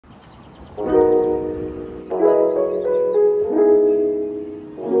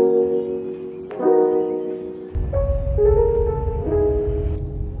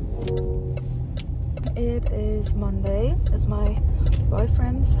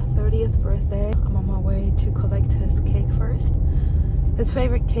boyfriend's 30th birthday. I'm on my way to collect his cake first. His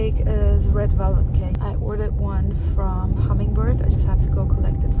favorite cake is red velvet cake. I ordered one from Hummingbird. I just have to go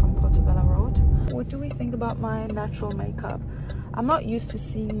collect it from Portobello Road. What do we think about my natural makeup? I'm not used to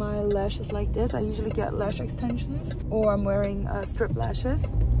seeing my lashes like this. I usually get lash extensions, or I'm wearing strip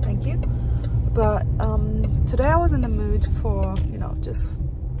lashes. Thank you. But today I was in the mood for, you know, just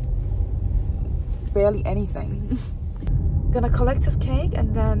barely anything. Gonna collect his cake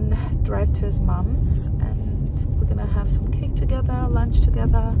and then drive to his mom's, and we're gonna have some cake together, lunch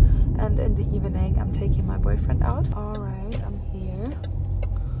together, and in the evening I'm taking my boyfriend out. All right, I'm here.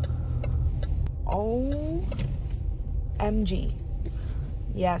 OMG.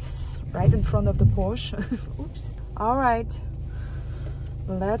 Yes, right in front of the Porsche. Oops. All right,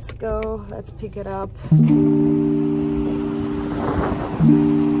 let's go. Let's pick it up.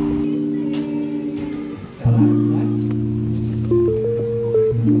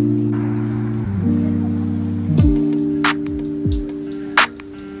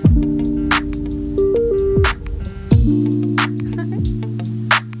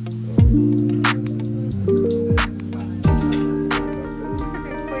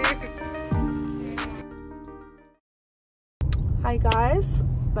 Hi guys,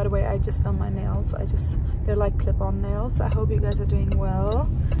 by the way, I just done my nails. They're like clip-on nails. I hope you guys are doing well.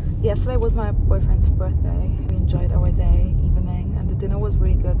 Yesterday was my boyfriend's birthday. We enjoyed our day, evening, and the dinner was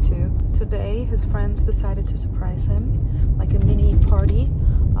really good too. Today his friends decided to surprise him, like a mini party.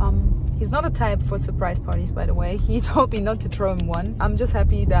 He's not a type for surprise parties, by the way. He told me not to throw him once. I'm just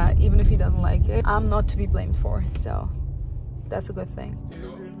happy that even if he doesn't like it, I'm not to be blamed for it, so that's a good thing.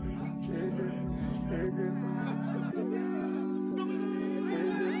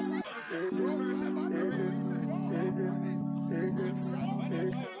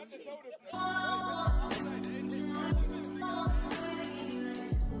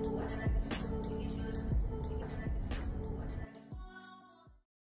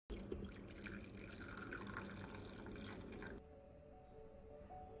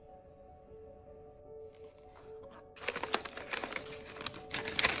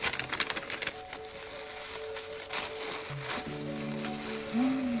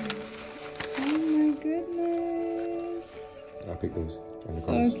 I'll pick those.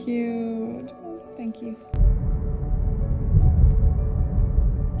 So cute. Thank you.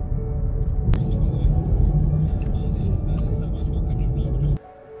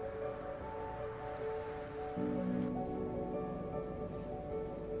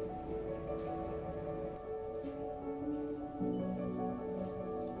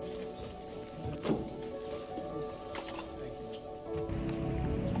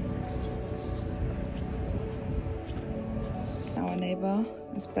 Our neighbor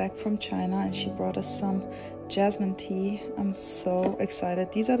is back from China and she brought us some jasmine tea. I'm so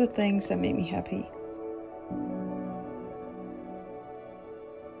excited. These are the things that make me happy.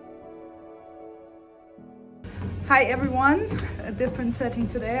 Hi everyone, a different setting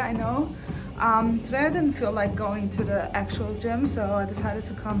today, I know. Today I didn't feel like going to the actual gym, so I decided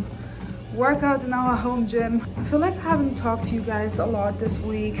to come work out in our home gym. I feel like I haven't talked to you guys a lot this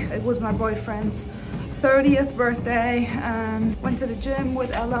week. It was my boyfriend's 30th birthday and went to the gym with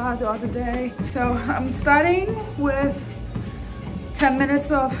Ella the other day. So I'm starting with 10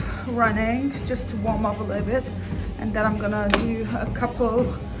 minutes of running just to warm up a little bit, and then I'm gonna do a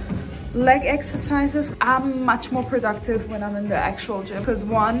couple leg exercises. I'm much more productive when I'm in the actual gym because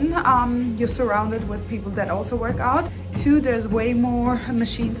one, you're surrounded with people that also work out. Two, there's way more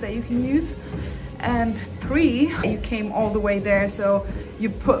machines that you can use. And three, you came all the way there, so you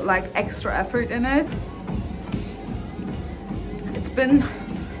put like extra effort in it. It's been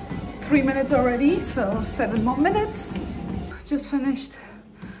 3 minutes already, so 7 more minutes. Just finished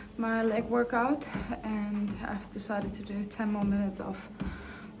my leg workout and I've decided to do 10 more minutes of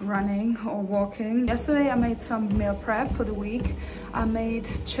running or walking. Yesterday I made some meal prep for the week. I made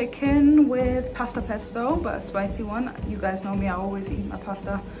chicken with pasta pesto, but a spicy one. You guys know me, I always eat my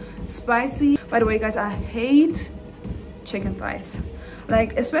pasta spicy. By the way guys, I hate chicken thighs,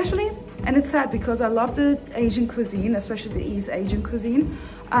 like especially, and it's sad because I love the Asian cuisine, especially the East Asian cuisine,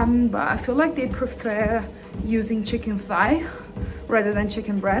 but I feel like they prefer using chicken thigh rather than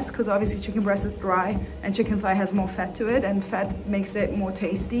chicken breast, because obviously chicken breast is dry and chicken thigh has more fat to it, and fat makes it more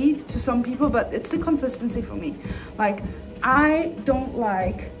tasty to some people, but it's the consistency for me. Like, I don't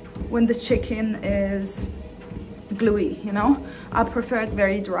like when the chicken is gluey, you know? I prefer it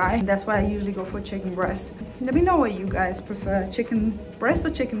very dry. That's why I usually go for chicken breast. Let me know what you guys prefer, chicken breast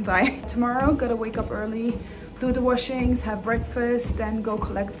or chicken thigh. Tomorrow, gotta wake up early, do the washings, have breakfast, then go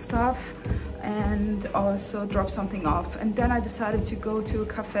collect stuff. and also drop something off. And then I decided to go to a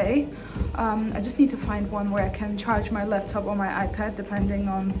cafe. I just need to find one where I can charge my laptop or my iPad depending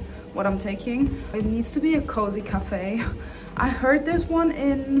on what I'm taking. It needs to be a cozy cafe. I heard there's one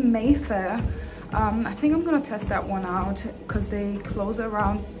in Mayfair. I think I'm gonna test that one out because they close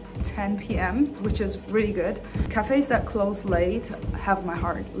around 10 p.m, which is really good. Cafes that close late have my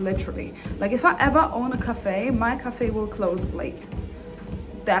heart, literally. Like if I ever own a cafe, my cafe will close late.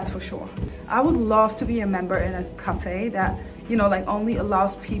 That's for sure. I would love to be a member in a cafe that, you know, like only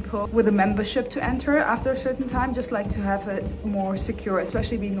allows people with a membership to enter after a certain time, just like to have it more secure,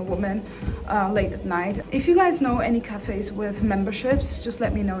 especially being a woman late at night. If you guys know any cafes with memberships, just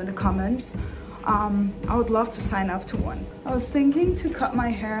let me know in the comments. I would love to sign up to one. I was thinking to cut my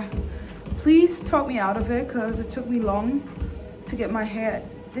hair. Please talk me out of it because it took me long to get my hair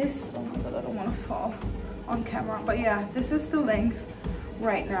this. Oh my god, I don't want to fall on camera. But yeah, this is the length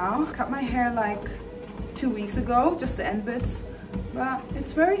right now. Cut my hair like 2 weeks ago, just the end bits. But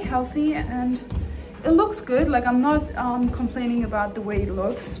it's very healthy and it looks good. Like I'm not complaining about the way it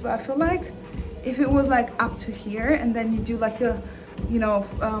looks, but I feel like if it was like up to here and then you do like a, you know,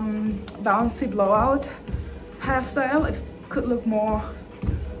 bouncy blowout hairstyle, it could look more,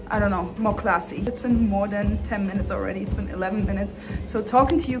 I don't know, more classy. It's been more than 10 minutes already. It's been 11 minutes. So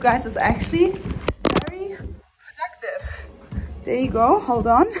talking to you guys is actually very productive. There you go, hold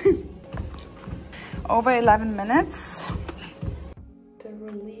on. Over 11 minutes. The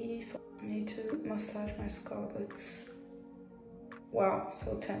relief, I need to massage my scalp. It's, wow,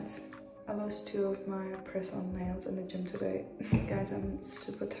 so tense. I lost 2 of my press-on nails in the gym today. Guys, I'm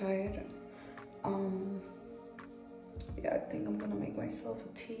super tired. Yeah, I think I'm gonna make myself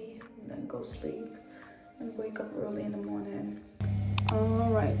a tea and then go sleep and wake up early in the morning. All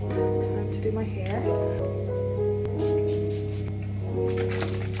right, time to do my hair.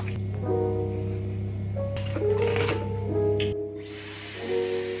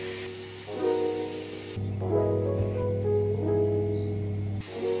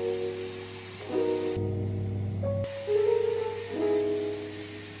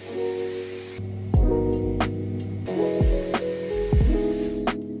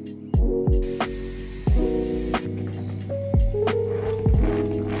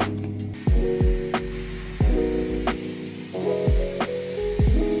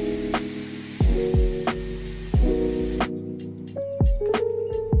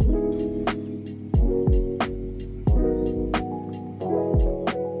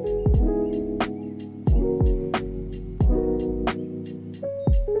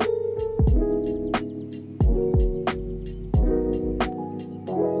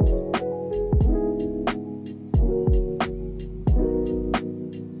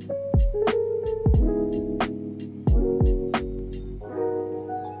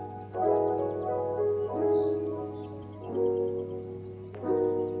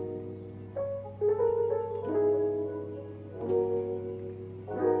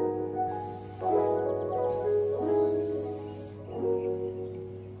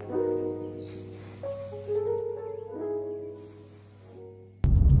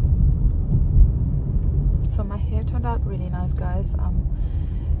 So my hair turned out really nice, guys. I'm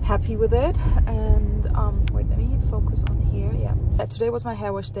happy with it. And wait, let me focus on here. Yeah, today was my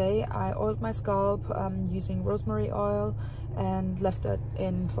hair wash day. I oiled my scalp using rosemary oil and left it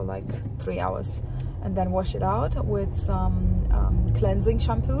in for like 3 hours, and then wash it out with some cleansing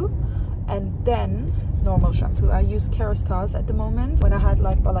shampoo and then normal shampoo. I use Kerastase at the moment. When I had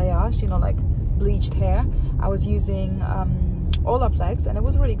like balayage, you know, like bleached hair, I was using Olaplex and it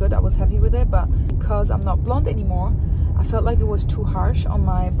was really good. I was happy with it, but because I'm not blonde anymore, I felt like it was too harsh on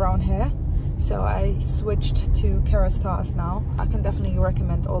my brown hair, so I switched to Kerastase now. I can definitely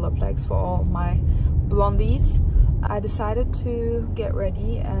recommend Olaplex for all my blondies. I decided to get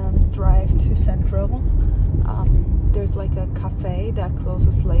ready and drive to Central. There's like a cafe that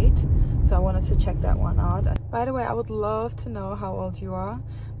closes late, so I wanted to check that one out. By the way, I would love to know how old you are.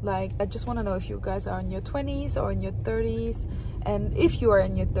 Like, I just want to know if you guys are in your 20s or in your 30s. And if you are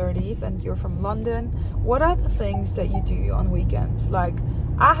in your 30s and you're from London, what are the things that you do on weekends? Like,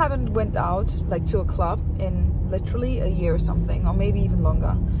 I haven't went out like to a club in literally a year or something, or maybe even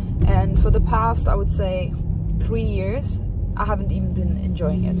longer. And for the past, I would say 3 years, I haven't even been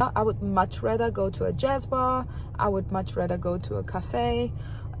enjoying it. I would much rather go to a jazz bar. I would much rather go to a cafe,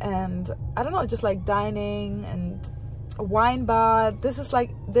 and I don't know, just like dining and a wine bar. This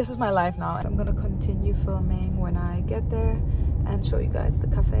is my life now. I'm gonna continue filming when I get there and show you guys the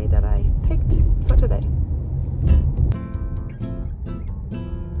cafe that I picked for today.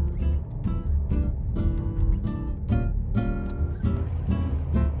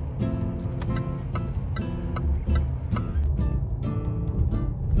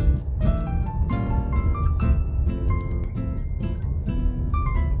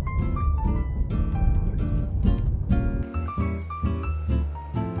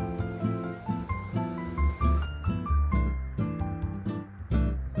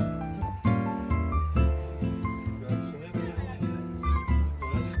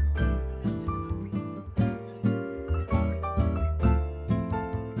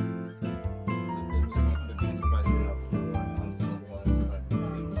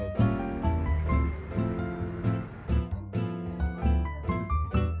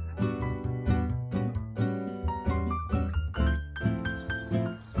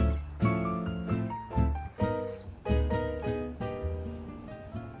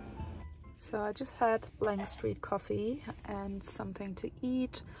 So I just had Blank Street coffee and something to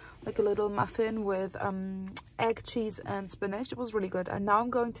eat, like a little muffin with egg, cheese and spinach. It was really good. And now I'm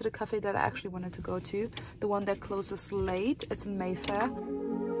going to the cafe that I actually wanted to go to, the one that closes late. It's in Mayfair.